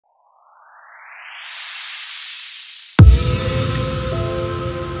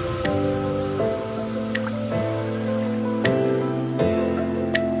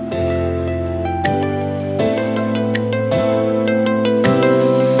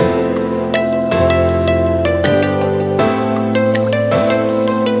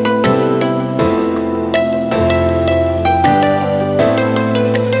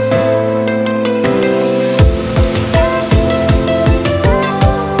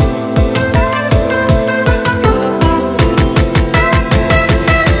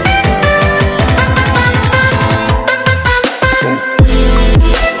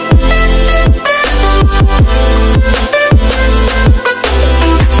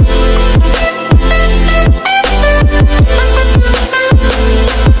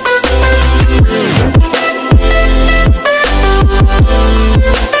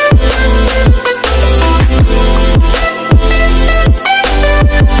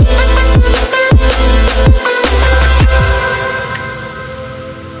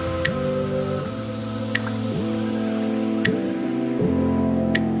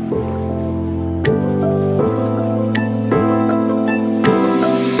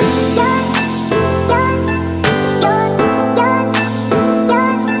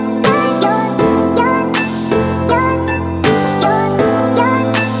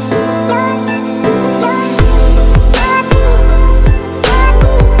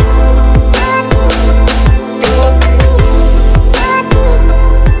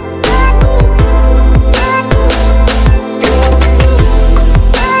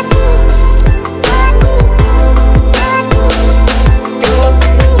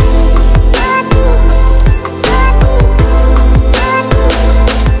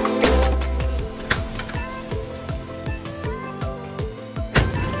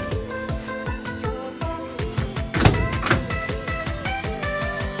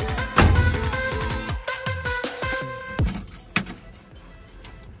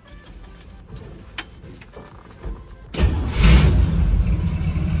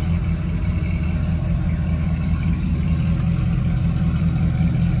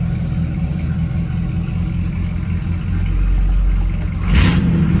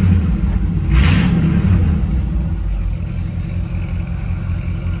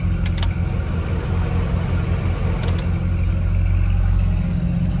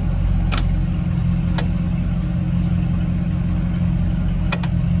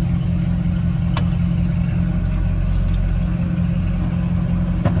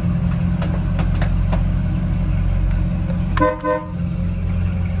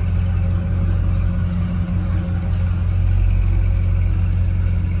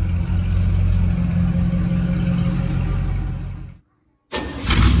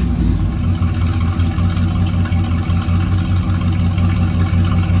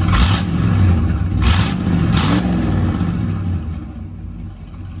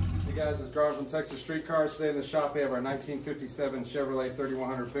Texas street cars. Today in the shop we have our 1957 Chevrolet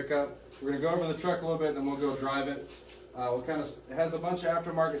 3100 pickup. We're going to go over the truck a little bit, then we'll go drive it. It has a bunch of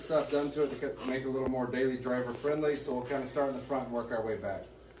aftermarket stuff done to it to make it a little more daily driver friendly, so we'll kind of start in the front and work our way back.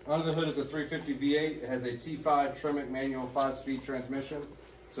 Under the hood is a 350 V8. It has a T5 Tremec manual 5-speed transmission.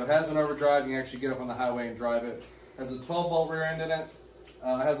 So it has an overdrive. You can actually get up on the highway and drive it. It has a 12-volt rear end in it.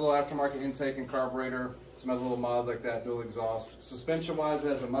 It has a little aftermarket intake and carburetor. Some other little mods like that, dual exhaust. Suspension-wise, it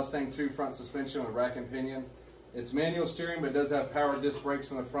has a Mustang 2 front suspension with rack and pinion. It's manual steering, but it does have power disc brakes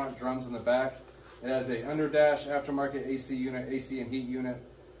in the front, drums in the back. It has a underdash aftermarket AC unit, AC and heat unit.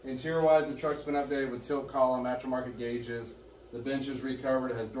 Interior-wise, the truck's been updated with tilt column, aftermarket gauges. The bench is recovered.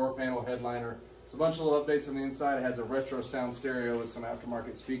 It has door panel, headliner. It's a bunch of little updates on the inside. It has a retro sound stereo with some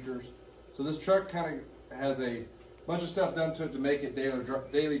aftermarket speakers. So this truck kind of has a bunch of stuff done to it to make it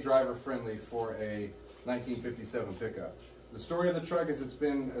daily driver friendly for a 1957 pickup. The story of the truck is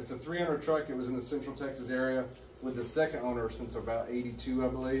it's a 300 truck. It was in the Central Texas area with the second owner since about 82, I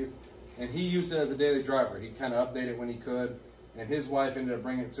believe. And he used it as a daily driver. He kind of updated it when he could. And his wife ended up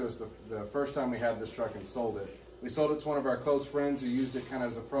bringing it to us the first time we had this truck and sold it. We sold it to one of our close friends who used it kind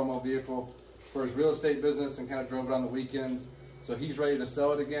of as a promo vehicle for his real estate business and kind of drove it on the weekends. So he's ready to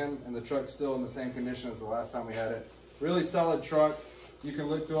sell it again, and the truck's still in the same condition as the last time we had it. Really solid truck. You can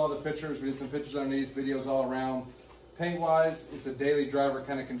look through all the pictures. We did some pictures underneath, videos all around. Paint-wise, it's a daily driver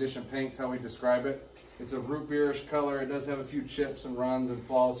kind of condition paint's how we describe it. It's a root beerish color. It does have a few chips and runs and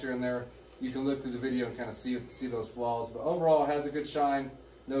flaws here and there. You can look through the video and kind of see those flaws. But overall, it has a good shine.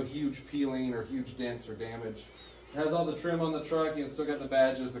 No huge peeling or huge dents or damage. It has all the trim on the truck. You still got the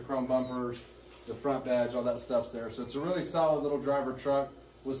badges, the chrome bumpers, the front badge, all that stuff's there. So it's a really solid little driver truck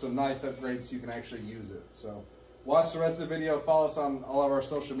with some nice upgrades so you can actually use it. So watch the rest of the video. Follow us on all of our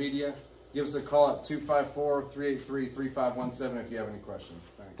social media. Give us a call at 254-383-3517 if you have any questions.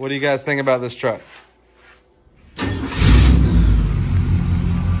 Thanks. What do you guys think about this truck?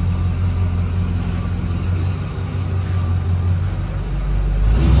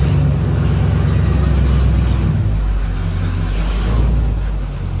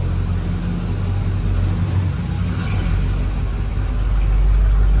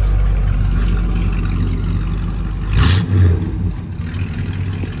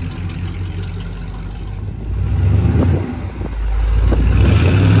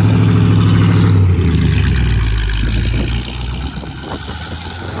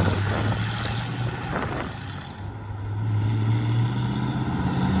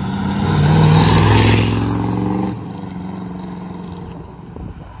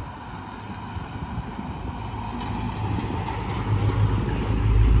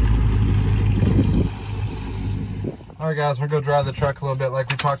 Alright guys, we're going to go drive the truck a little bit like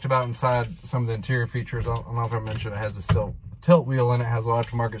we talked about inside some of the interior features. I don't know if I mentioned it has a tilt wheel in it, has a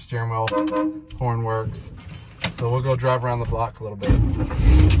aftermarket steering wheel, horn works. So we'll go drive around the block a little bit.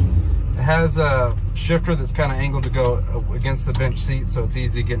 It has a shifter that's kind of angled to go against the bench seat, so it's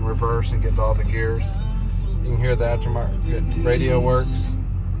easy to get in reverse and get into all the gears. You can hear the aftermarket radio works.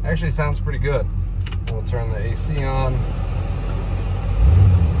 Actually sounds pretty good. We'll turn the AC on.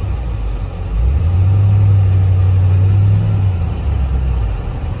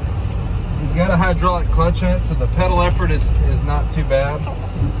 It's got a hydraulic clutch in it, so the pedal effort is not too bad.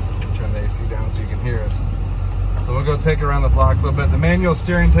 Turn the AC down so you can hear us. So we'll go take it around the block a little bit. The manual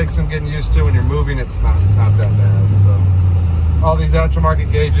steering takes some getting used to. When you're moving, it's not that bad. So all these aftermarket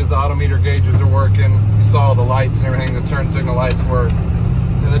gauges, the odometer gauges are working. You saw all the lights and everything. The turn signal lights work.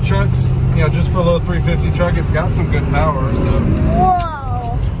 And the truck's, you know, just for a little 350 truck, it's got some good power. So.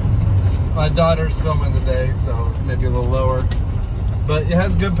 Whoa! My daughter's filming the day, so maybe a little lower. But it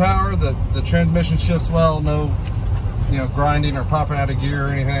has good power. The transmission shifts well. No, grinding or popping out of gear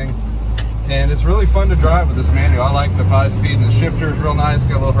or anything. And it's really fun to drive with this manual. I like the 5-speed, and the shifter is real nice.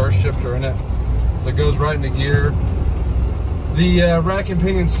 Got a little Hurst shifter in it, so it goes right into gear. The rack and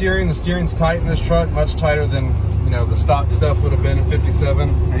pinion steering. The steering's tight in this truck, much tighter than the stock stuff would have been in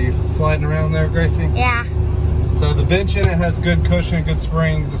 57. Are you sliding around there, Gracie? Yeah. So the bench in it has good cushion, good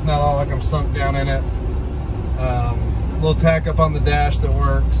springs. It's not all like I'm sunk down in it. Little tack up on the dash that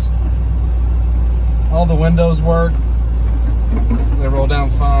works. All the windows work. They roll down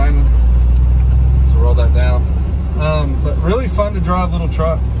fine. So roll that down. But really fun to drive little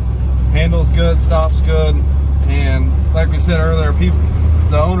truck. Handles good, stops good, and like we said earlier,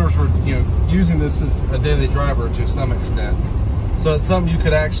 the owners were using this as a daily driver to some extent. So it's something you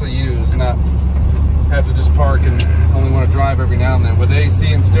could actually use, not have to just park and only want to drive every now and then. With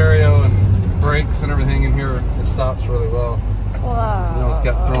AC and stereo and brakes and everything in here, it stops really well. Whoa. You almost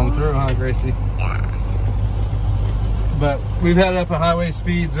got thrown through, huh, Gracie? Yeah. But we've had it up at highway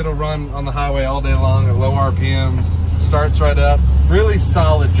speeds. It'll run on the highway all day long at low RPMs. Starts right up. Really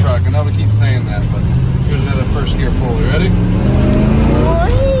solid truck. I know we keep saying that, but here's another first gear pull. You ready?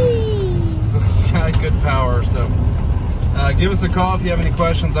 So it's got good power. So give us a call if you have any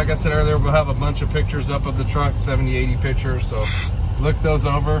questions. Like I said earlier, we'll have a bunch of pictures up of the truck, 70, 80 pictures. So look those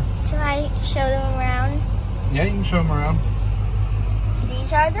over. Should I show them around? Yeah, you can show them around.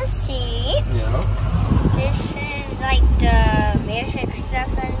 These are the seats. Yeah. This is like the music stuff,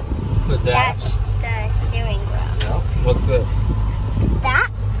 and The dash. that's the steering wheel. Yeah. What's this? That?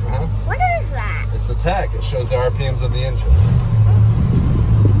 What is that? It's a tag. It shows the RPMs of the engine.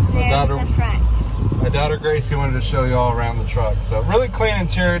 There's daughter- the front. My daughter Gracie wanted to show you all around the truck. So really clean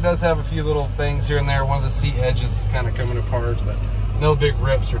interior. It does have a few little things here and there. One of the seat edges is kind of coming apart, but no big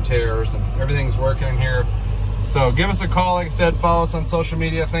rips or tears, and everything's working in here. So give us a call. Like I said, follow us on social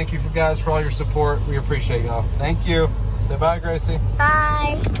media. Thank you guys for all your support. We appreciate y'all. Thank you. Say bye, Gracie.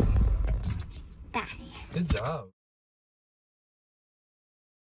 Bye. Bye. Good job.